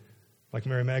Nazarene, like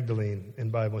Mary Magdalene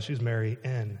in Bible. She's Mary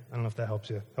N. I don't know if that helps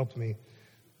you. Helped me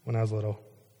when I was little.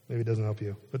 Maybe it doesn't help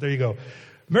you, but there you go.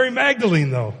 Mary Magdalene,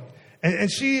 though. And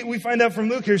we find out from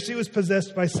Luke here, she was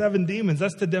possessed by 7 demons.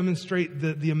 That's to demonstrate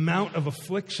the amount of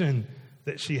affliction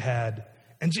that she had.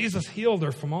 And Jesus healed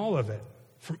her from all of it.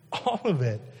 From all of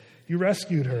it. He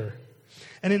rescued her.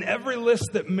 And in every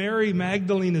list that Mary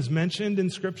Magdalene is mentioned in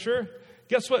Scripture,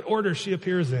 guess what order she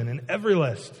appears in every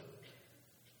list?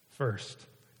 First. Do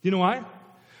you know why?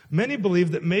 Many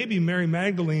believe that maybe Mary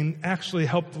Magdalene actually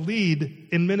helped lead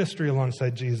in ministry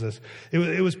alongside Jesus.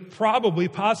 It was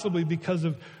possibly because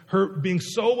of her being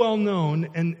so well known,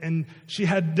 and she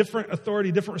had different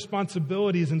authority, different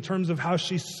responsibilities in terms of how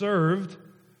she served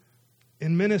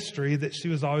in ministry, that she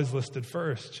was always listed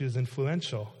first. She was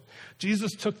influential.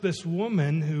 Jesus took this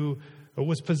woman who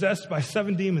was possessed by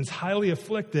 7 demons, highly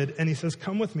afflicted, and he says,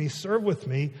 come with me, serve with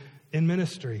me in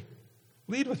ministry.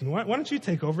 Lead with me. Why don't you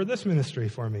take over this ministry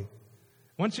for me?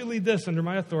 Why don't you lead this under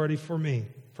my authority for me,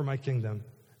 for my kingdom?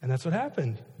 And that's what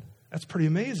happened. That's pretty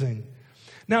amazing.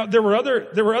 Now, there were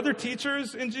other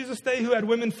teachers in Jesus' day who had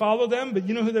women follow them, but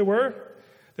you know who they were?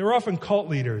 They were often cult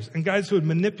leaders and guys who would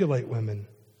manipulate women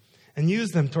and use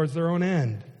them towards their own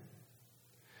end.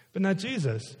 But not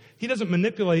Jesus. He doesn't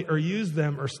manipulate or use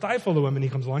them or stifle the women he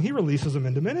comes along. He releases them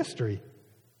into ministry.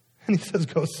 And he says,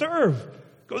 go serve,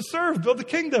 build the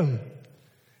kingdom.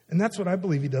 And that's what I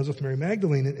believe he does with Mary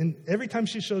Magdalene. And every time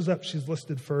she shows up, she's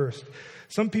listed first.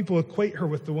 Some people equate her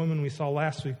with the woman we saw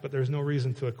last week, but there's no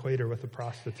reason to equate her with a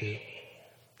prostitute.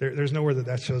 There's nowhere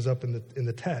that shows up in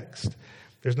the text.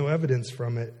 There's no evidence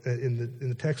from it in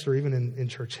the text or even in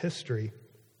church history.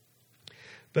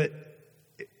 But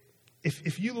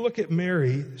if you look at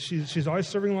Mary, she's always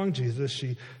serving along Jesus.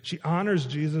 She honors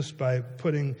Jesus by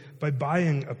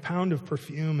buying a pound of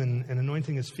perfume and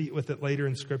anointing his feet with it later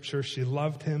in Scripture. She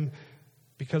loved him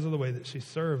because of the way that she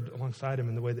served alongside him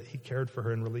and the way that he cared for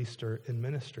her and released her in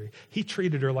ministry. He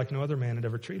treated her like no other man had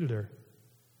ever treated her.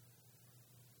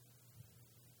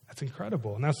 That's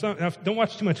incredible. Now don't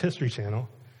watch too much History Channel,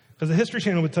 because the History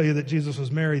Channel would tell you that Jesus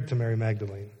was married to Mary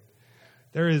Magdalene.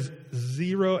 There is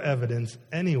zero evidence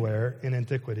anywhere in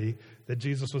antiquity that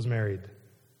Jesus was married.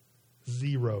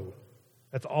 Zero.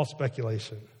 That's all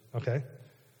speculation, okay?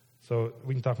 So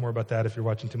we can talk more about that if you're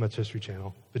watching too much History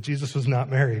Channel. But Jesus was not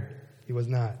married. He was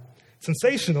not.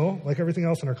 Sensational, like everything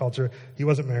else in our culture, he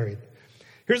wasn't married.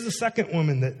 Here's the second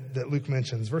woman that Luke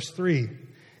mentions, verse 3.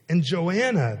 And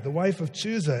Joanna, the wife of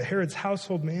Chuza, Herod's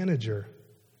household manager.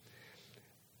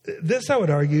 This, I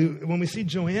would argue, when we see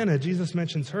Joanna, Jesus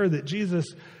mentions her, that Jesus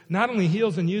not only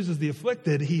heals and uses the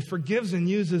afflicted, he forgives and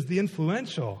uses the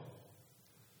influential.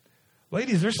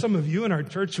 Ladies, there's some of you in our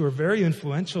church who are very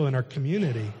influential in our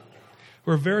community,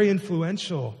 who are very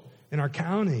influential in our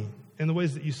county, in the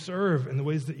ways that you serve, in the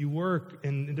ways that you work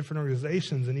in different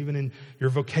organizations, and even in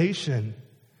your vocation.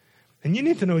 And you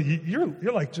need to know,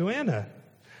 you're like Joanna.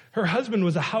 Her husband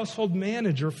was a household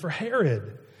manager for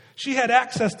Herod. She had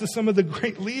access to some of the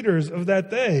great leaders of that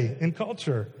day in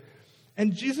culture.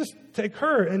 And Jesus take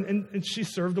her, and she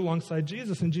served alongside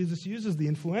Jesus, and Jesus uses the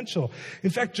influential. In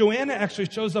fact, Joanna actually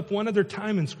shows up one other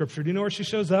time in Scripture. Do you know where she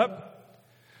shows up?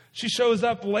 She shows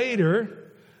up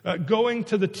later, going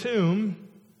to the tomb,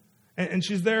 and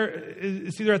she's there.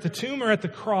 It's either at the tomb or at the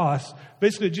cross.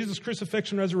 Basically, Jesus'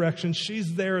 crucifixion, resurrection,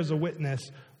 she's there as a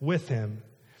witness with him.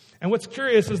 And what's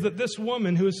curious is that this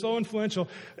woman who is so influential,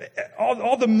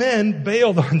 all the men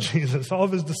bailed on Jesus, all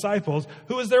of his disciples.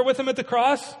 Who was there with him at the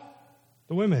cross?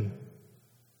 The women.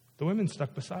 The women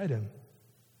stuck beside him,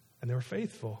 and they were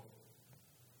faithful.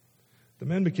 The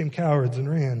men became cowards and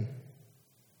ran.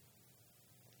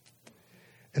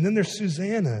 And then there's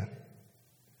Susanna.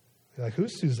 You're like,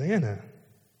 who's Susanna?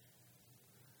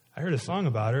 I heard a song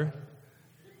about her,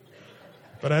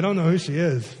 but I don't know who she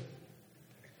is.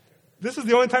 This is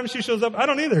the only time she shows up. I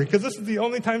don't either, because this is the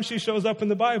only time she shows up in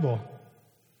the Bible.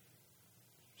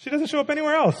 She doesn't show up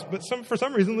anywhere else, but for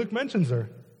some reason Luke mentions her.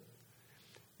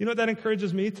 You know what that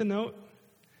encourages me to note?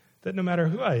 That no matter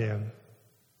who I am,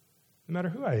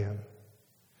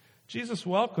 Jesus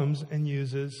welcomes and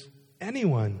uses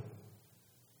anyone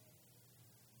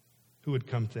who would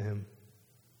come to him.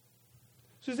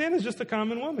 Susanna is just a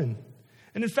common woman.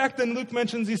 And in fact, then Luke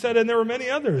mentions, he said, and there were many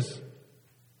others,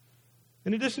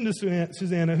 in addition to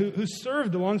Susanna, who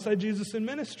served alongside Jesus in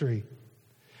ministry.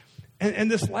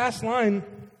 And this last line,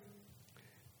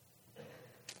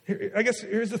 I guess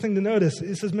here's the thing to notice.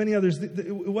 It says many others. It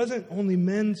wasn't only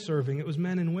men serving, it was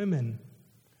men and women.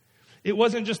 It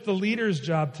wasn't just the leader's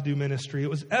job to do ministry. It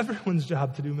was everyone's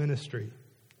job to do ministry.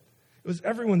 It was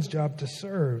everyone's job to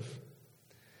serve.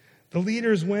 The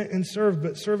leaders went and served,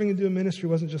 but serving and doing ministry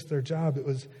wasn't just their job. It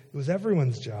was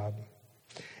everyone's job.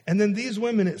 And then these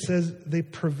women, it says, they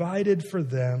provided for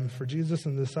them, for Jesus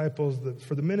and the disciples,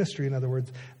 for the ministry, in other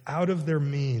words, out of their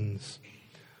means.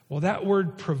 Well, that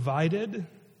word provided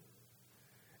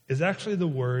is actually the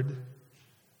word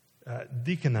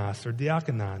diakonos or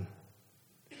diakonon.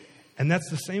 And that's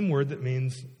the same word that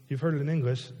means, you've heard it in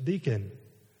English, deacon,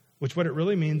 which what it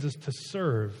really means is to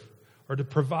serve or to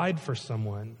provide for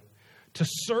someone. To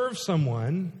serve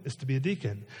someone is to be a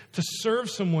deacon. To serve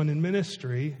someone in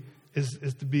ministry I'm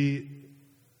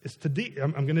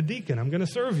going to deacon. I'm going to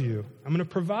serve you. I'm going to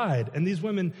provide. And these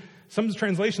women, some of the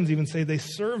translations even say they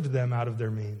served them out of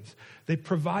their means. They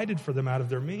provided for them out of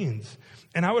their means.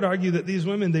 And I would argue that these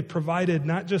women, they provided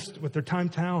not just with their time,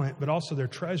 talent, but also their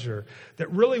treasure.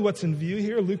 That really what's in view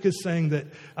here, Luke is saying that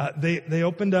they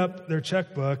opened up their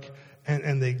checkbook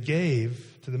and they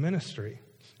gave to the ministry.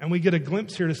 And we get a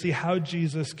glimpse here to see how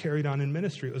Jesus carried on in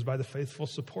ministry. It was by the faithful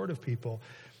support of people.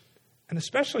 And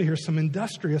especially here's some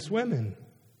industrious women.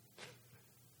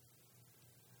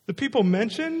 The people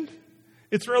mentioned,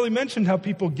 it's rarely mentioned how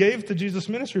people gave to Jesus'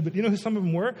 ministry, but you know who some of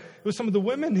them were? It was some of the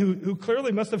women who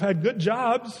clearly must have had good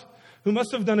jobs, who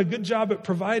must have done a good job at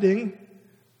providing,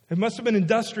 and must have been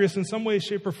industrious in some way,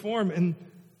 shape, or form,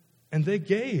 and they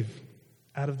gave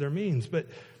out of their means. But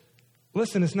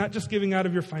listen, it's not just giving out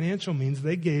of your financial means.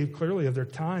 They gave clearly of their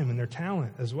time and their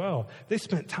talent as well. They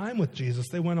spent time with Jesus.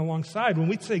 They went alongside. When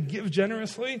we say give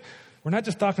generously, we're not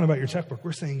just talking about your checkbook.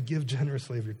 We're saying give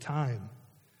generously of your time.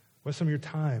 What's some of your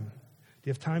time? Do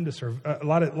you have time to serve? A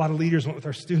lot of leaders went with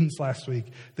our students last week.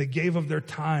 They gave of their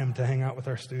time to hang out with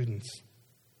our students.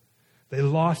 They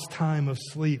lost time of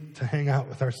sleep to hang out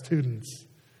with our students.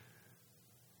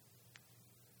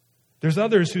 There's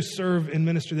others who serve in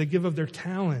ministry. They give of their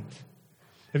talent.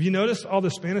 Have you noticed all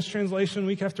the Spanish translation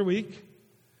week after week?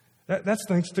 That's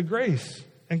thanks to Grace.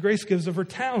 And Grace gives of her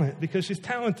talent because she's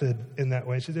talented in that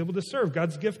way. She's able to serve.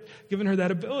 God's given her that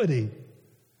ability.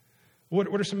 What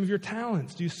are some of your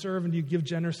talents? Do you serve and do you give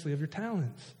generously of your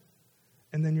talents?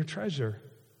 And then your treasure.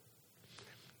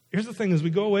 Here's the thing, as we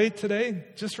go away today,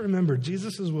 just remember,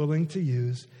 Jesus is willing to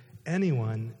use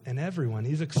anyone and everyone.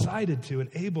 He's excited to and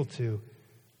able to.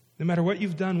 No matter what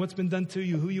you've done, what's been done to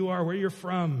you, who you are, where you're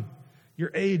from,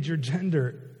 your age, your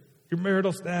gender, your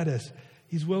marital status.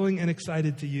 He's willing and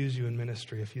excited to use you in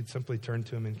ministry if you'd simply turn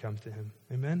to him and come to him.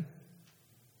 Amen?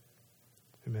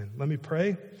 Amen. Let me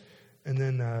pray, and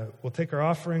then we'll take our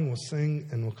offering, we'll sing,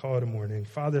 and we'll call it a morning.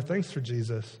 Father, thanks for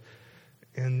Jesus,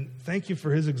 and thank you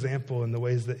for his example in the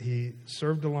ways that he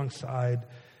served alongside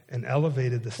and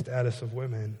elevated the status of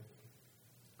women,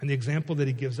 and the example that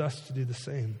he gives us to do the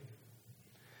same.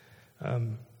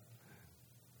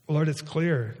 Lord, it's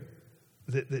clear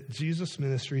that Jesus'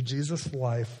 ministry, Jesus'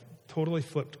 life, totally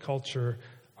flipped culture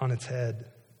on its head.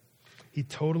 He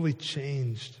totally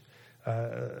changed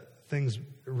things,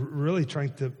 really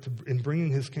trying to, in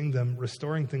bringing his kingdom,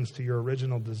 restoring things to your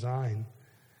original design.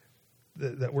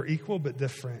 That we're equal but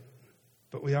different,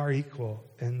 but we are equal.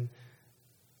 And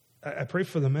I pray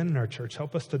for the men in our church.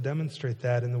 Help us to demonstrate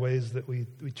that in the ways that we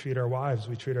treat our wives,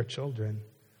 we treat our children,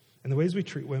 and the ways we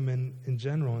treat women in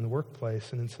general in the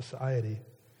workplace and in society.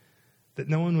 That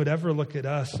no one would ever look at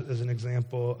us as an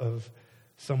example of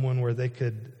someone where they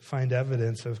could find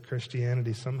evidence of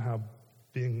Christianity somehow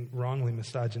being wrongly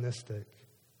misogynistic.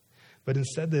 But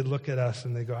instead they'd look at us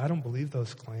and they go, I don't believe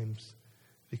those claims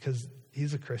because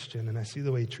he's a Christian and I see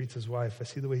the way he treats his wife. I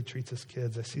see the way he treats his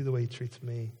kids. I see the way he treats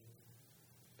me.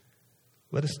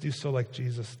 Let us do so like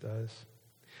Jesus does.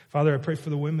 Father, I pray for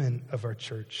the women of our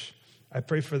church. I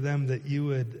pray for them that you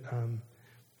would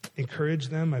encourage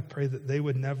them. I pray that they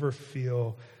would never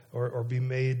feel or be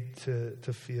made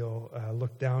to feel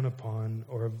looked down upon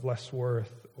or of less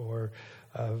worth or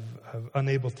of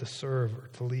unable to serve or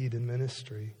to lead in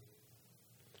ministry.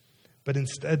 But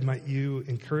instead, might you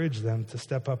encourage them to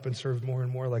step up and serve more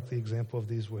and more like the example of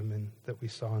these women that we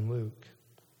saw in Luke.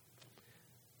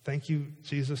 Thank you,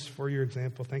 Jesus, for your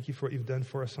example. Thank you for what you've done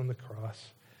for us on the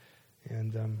cross.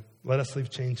 And let us leave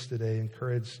changed today,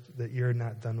 encouraged that you're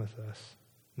not done with us,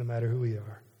 no matter who we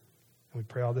are. And we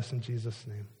pray all this in Jesus'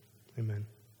 name. Amen.